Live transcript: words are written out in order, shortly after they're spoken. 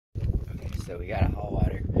so we gotta haul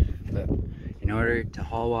water. But in order to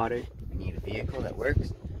haul water, we need a vehicle that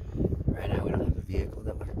works. Right now we don't have a vehicle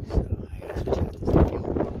that works, so I gotta switch out this fuel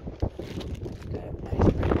pump. Got a nice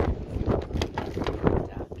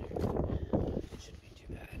adapter. It shouldn't be too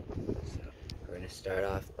bad. So we're gonna start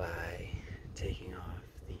off by taking off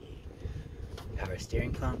the power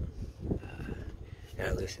steering pump.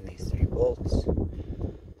 Gotta loosen these 3 bolts,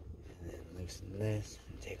 and then loosen this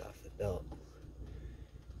and take off the belt.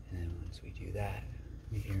 And then once we do that,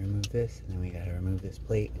 we can remove this, and then we gotta remove this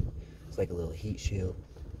plate. It's like a little heat shield.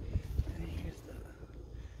 And then here's the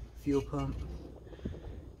fuel pump.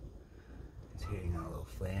 It's hitting a little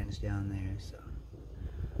flange down there, so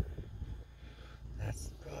that's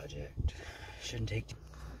the project. Shouldn't take too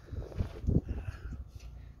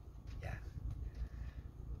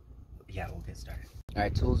yeah, we'll get started.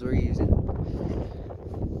 Alright, tools we're using.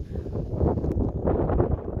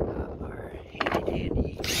 Our handy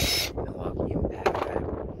dandy Milwaukee impact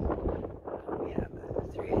driver. We have a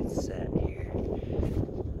 3/8 set here.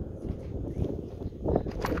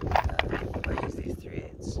 I'll use these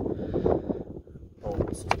 3/8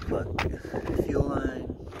 bolts to plug the fuel line.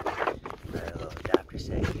 Got a little adapter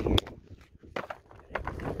set here.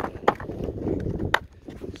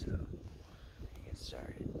 So, get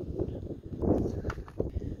started.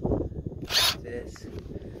 This.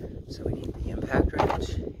 So we need the impact wrench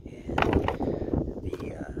and the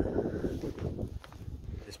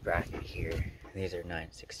this bracket here. These are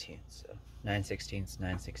 9/16, so 9/16,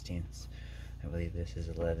 9/16. I believe this is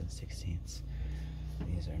 11/16.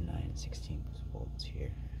 These are 9/16 bolts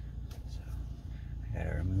here. So I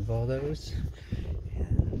gotta remove all those,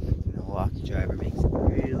 and the Milwaukee driver makes it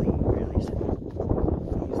really, really simple.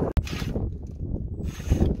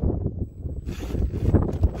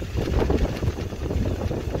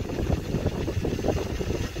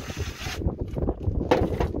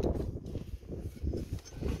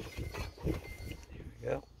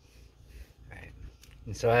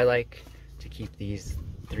 And so I like to keep these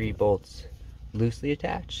 3 bolts loosely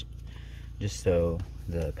attached, just so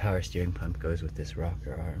the power steering pump goes with this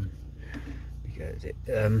rocker arm. Because it,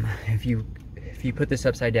 if you put this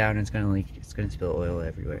upside down, it's gonna leak. It's gonna spill oil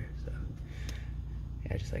everywhere. So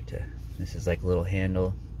yeah, I just like to. This is like a little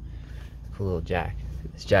handle, cool little jack.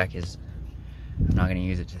 This jack is. I'm not gonna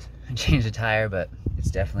use it to change the tire, but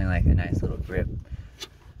it's definitely like a nice little grip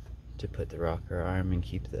to put the rocker arm and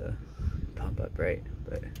keep the pump upright.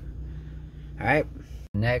 But all right,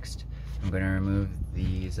 next I'm going to remove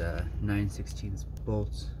these 9/16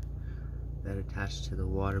 bolts that attach to the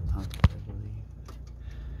water pump. I believe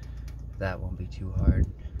that won't be too hard,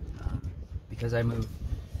 because I moved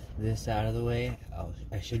this out of the way.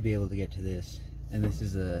 I should be able to get to this, and this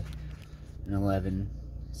is an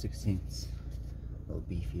 11/16, a little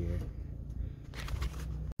beefier.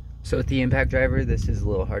 So with the impact driver, this is a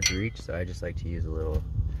little hard to reach, so I just like to use a little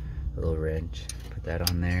wrench. Put that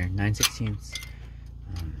on there. 9/16.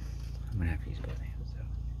 I'm gonna have to use both hands.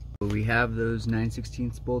 So we have those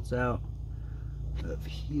 9/16 bolts out of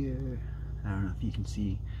here. I don't know if you can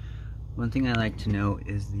see. One thing I like to note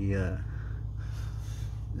is the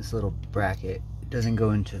this little bracket. It doesn't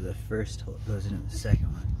go into the first hole; it goes into the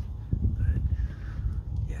second one. But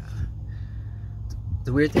yeah,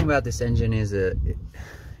 the weird thing about this engine is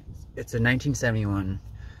it's a 1971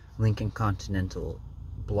 Lincoln Continental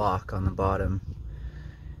block on the bottom,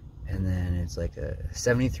 and then it's like a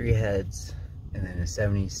 73 heads and then a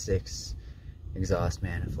 76 exhaust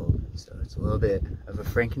manifold, so it's a little bit of a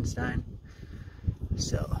Frankenstein.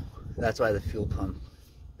 So that's why the fuel pump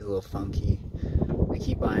is a little funky. I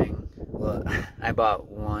keep buying, well, I bought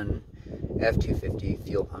one F250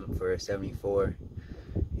 fuel pump for a 74,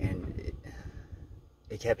 and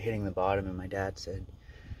it kept hitting the bottom, and my dad said,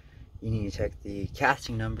 you need to check the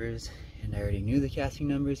casting numbers. And I already knew the casting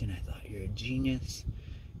numbers, and I thought, you're a genius.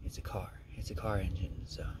 It's a car engine,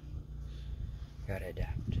 so gotta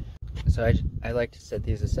adapt. So I like to set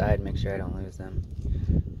these aside, make sure I don't lose them,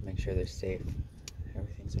 make sure they're safe.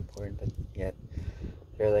 Everything's important, but yet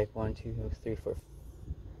they're like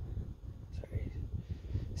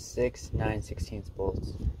 6 9/16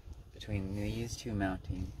 bolts between these 2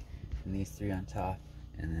 mounting and these 3 on top,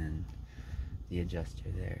 and then the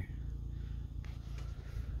adjuster there.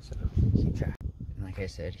 So keep track. And like I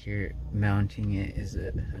said, here mounting it is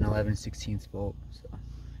an 11/16 bolt, so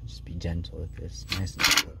just be gentle with this. Nice and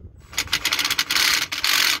slow.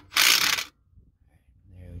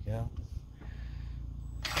 There we go.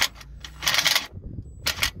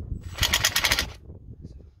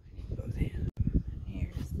 So both hands.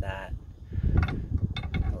 Here's that.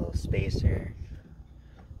 A little spacer.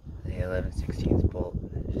 The 11/16 bolt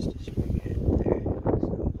just distributed there.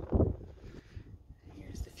 So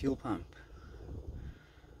fuel pump.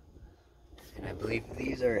 And I believe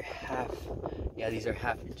these are these are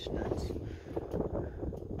 1/2 inch nuts.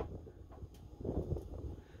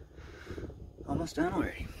 Almost done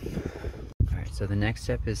already. Alright, so the next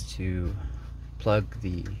step is to plug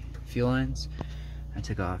the fuel lines. I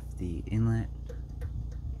took off the inlet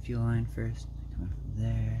fuel line first. Coming from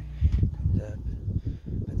there, comes up,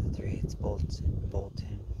 put the 3/8 bolt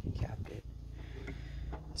in, capped it.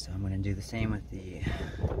 So I'm going to do the same with the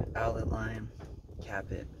outlet line, cap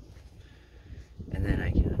it, and then I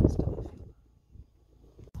can install the fuel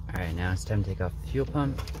pump. Alright, now it's time to take off the fuel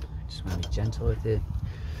pump. I just want to be gentle with it.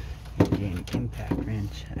 I'm getting an impact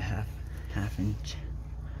wrench at a half inch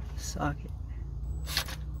socket.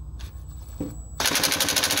 There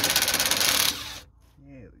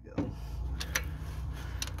we go.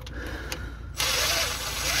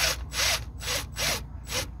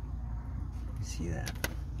 You see that?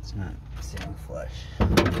 It's not sitting flush.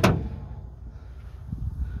 Probably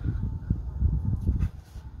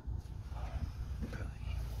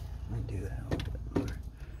might do that a little bit more.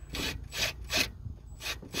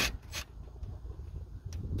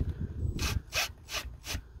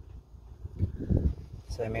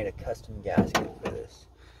 So I made a custom gasket for this,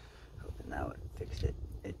 hoping that would fix it.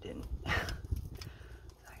 It didn't. I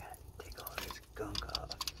gotta take all this gunk off.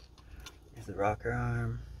 Here's the rocker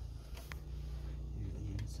arm. Here's the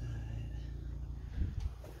inside.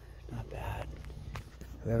 Not bad.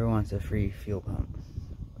 Whoever wants a free fuel pump,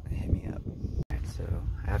 hit me up. Alright, so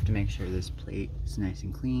I have to make sure this plate is nice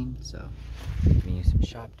and clean, so I'm gonna use some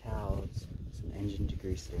shop towels, some engine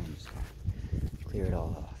degreaser, and just clear it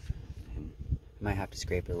all off. And I might have to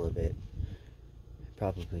scrape it a little bit. I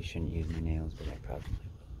probably shouldn't use my nails, but I probably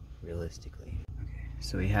will, realistically. Okay,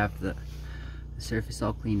 so we have the surface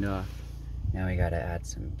all cleaned off. Now we gotta add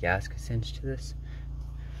some gasket cinch to this,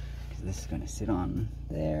 because this is gonna sit on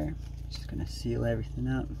there. It's just gonna seal everything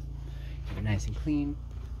up, get it nice and clean.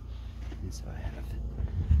 And so I have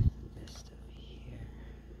this stuff here.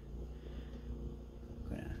 I'm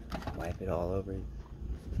gonna wipe it all over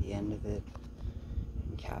the end of it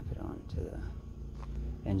and cap it onto the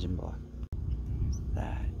engine block. There's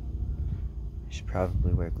that. I should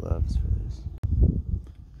probably wear gloves for this.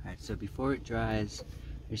 Alright, so before it dries,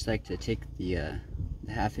 I just like to take the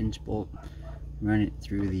 1/2 inch bolt, run it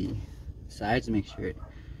through the sides to make sure it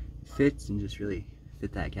fits and just really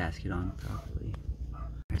fit that gasket on properly.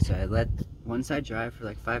 Alright, so I let one side dry for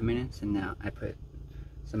like 5 minutes, and now I put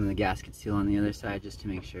some of the gasket seal on the other side just to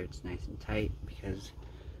make sure it's nice and tight, because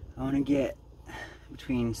I want to get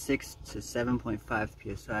between 6 to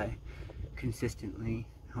 7.5 psi consistently.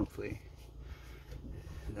 Hopefully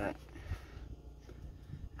that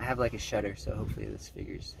I have like a shutter, so hopefully this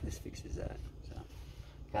fixes that. So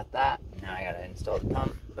got that. Now I gotta install the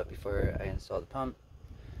pump, but before I install the pump,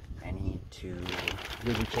 I need to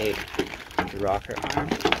lubricate the rocker arm.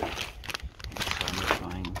 And so I'm just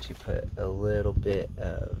going to put a little bit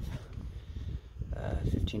of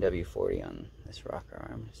 15W40 on this rocker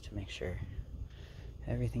arm just to make sure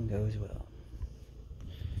everything goes well.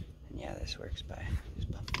 And yeah, this works by just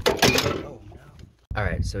pumping. Oh no.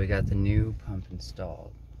 Alright, so we got the new pump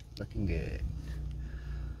installed. Looking good.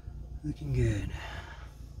 Looking good.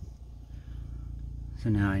 So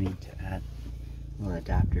now I need to add a little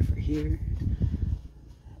adapter for here.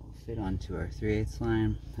 That will fit onto our 3/8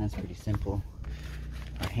 line. That's pretty simple.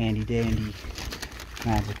 Our handy dandy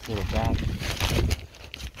magic little back.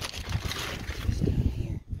 Just down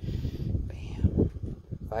here. Bam.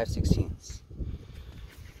 5/16.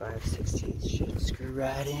 5/16 should screw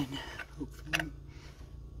right in. Hopefully.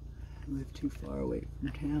 I live too far away from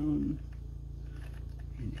town.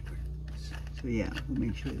 And it works. So yeah, we'll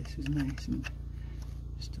make sure this is nice and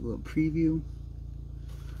just a little preview.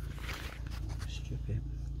 Strip it.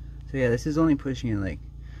 So yeah, this is only pushing it like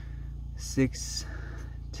 6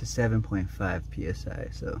 to 7.5 psi,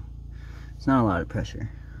 so it's not a lot of pressure.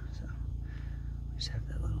 So we just have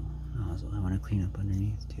that little nozzle I want to clean up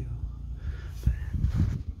underneath too. But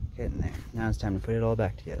getting there. Now it's time to put it all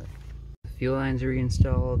back together. The fuel lines are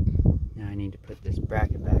reinstalled. Now I need to put this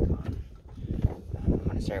bracket back on. I'm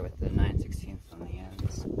going to start with the 9/16 on the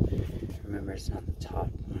ends. Remember, it's not the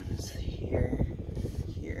top one, it's here,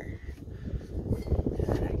 here. And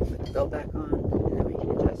then I can put the belt back on, and then we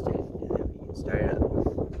can adjust it, and then we can start it up.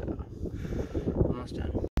 So, almost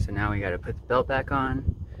done. So now we got to put the belt back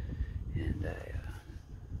on, and I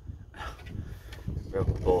broke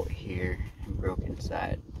a bolt here and broke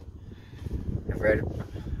inside. I've read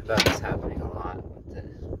about this happening a lot, with the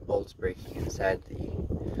bolts breaking inside the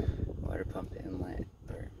water pump inlet,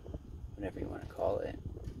 or whatever you want to call it.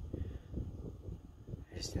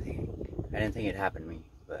 I didn't think it happened to me,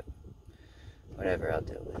 but whatever, I'll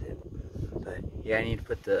deal with it. But yeah, I need to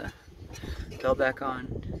put the belt back on.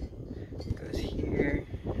 It goes here,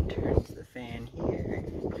 and turns the fan here,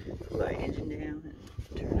 pull our engine down,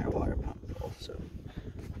 and turn our water pump also.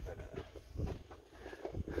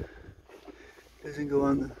 Doesn't go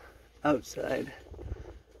on the outside.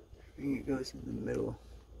 It goes in the middle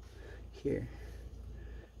here.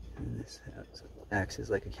 And this acts as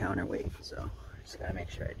like a counterweight, so just gotta make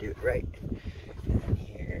sure I do it right. And then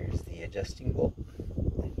here's the adjusting bolt.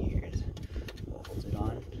 And here's what holds it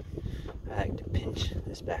on. I like to pinch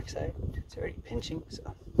this backside. It's already pinching,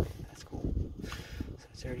 so that's cool. So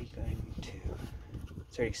it's already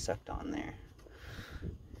sucked on there.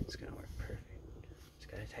 It's gonna work perfect. Just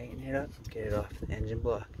gotta tighten it up, get it off the engine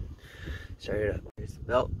block, start it up. Here's the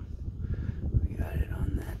belt. We got it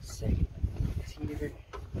on that second seater.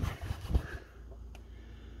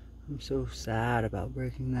 I'm so sad about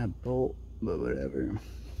breaking that bolt, but whatever.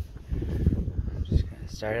 I'm just gonna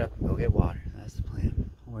start it up and go get water. That's the plan.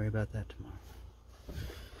 I'll worry about that tomorrow.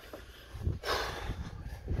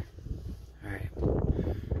 Alright.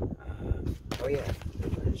 Oh yeah,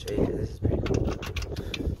 I'm gonna show you. This is pretty cool.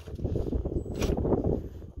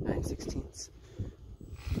 9/16.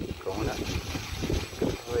 Going up all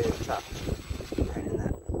the way to the top. Right in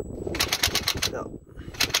that belt.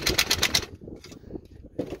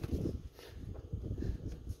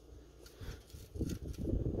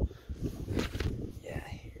 Yeah,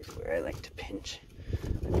 here's where I like to pinch.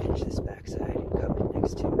 I pinch this backside and cup it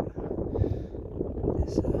next to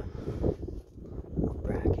this little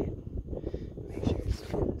bracket. Make sure it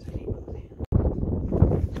spins. I need both hands.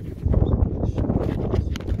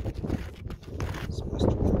 It's supposed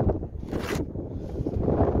to work.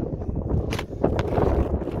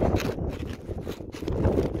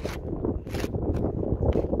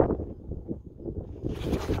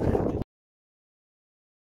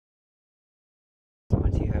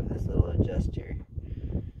 Once you have this little adjuster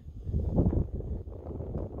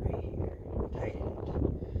right here tightened,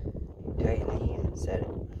 you tighten the hand and set it.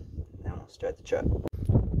 Then we'll start the truck.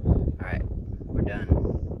 Alright, we're done.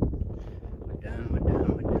 We're done.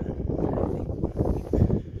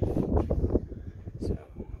 So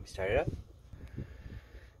we start it up.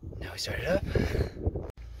 Now we start it up.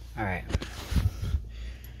 Alright.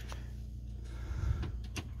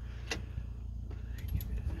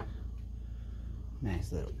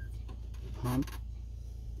 Nice little pump.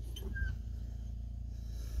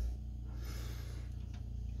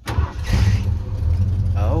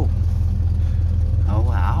 Oh. Oh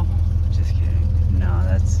wow. Just kidding. No,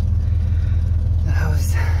 that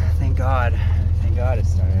was, thank God. Thank God it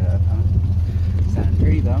started up, huh? Sounded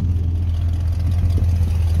pretty though.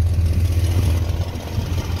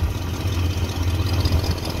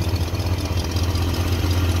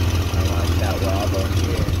 I like that wobble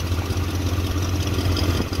here.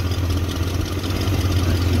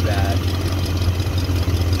 Bad.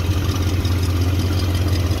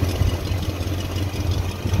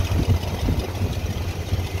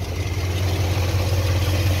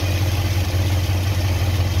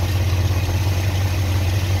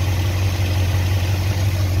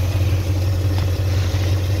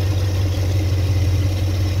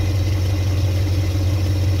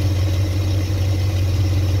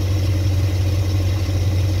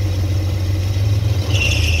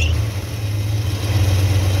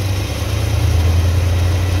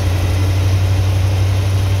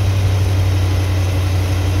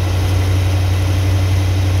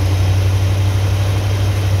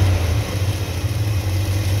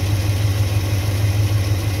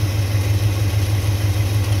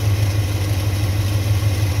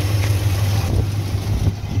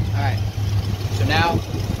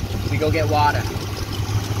 Go get water.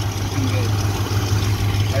 Looking good.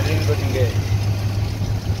 Everything's looking good.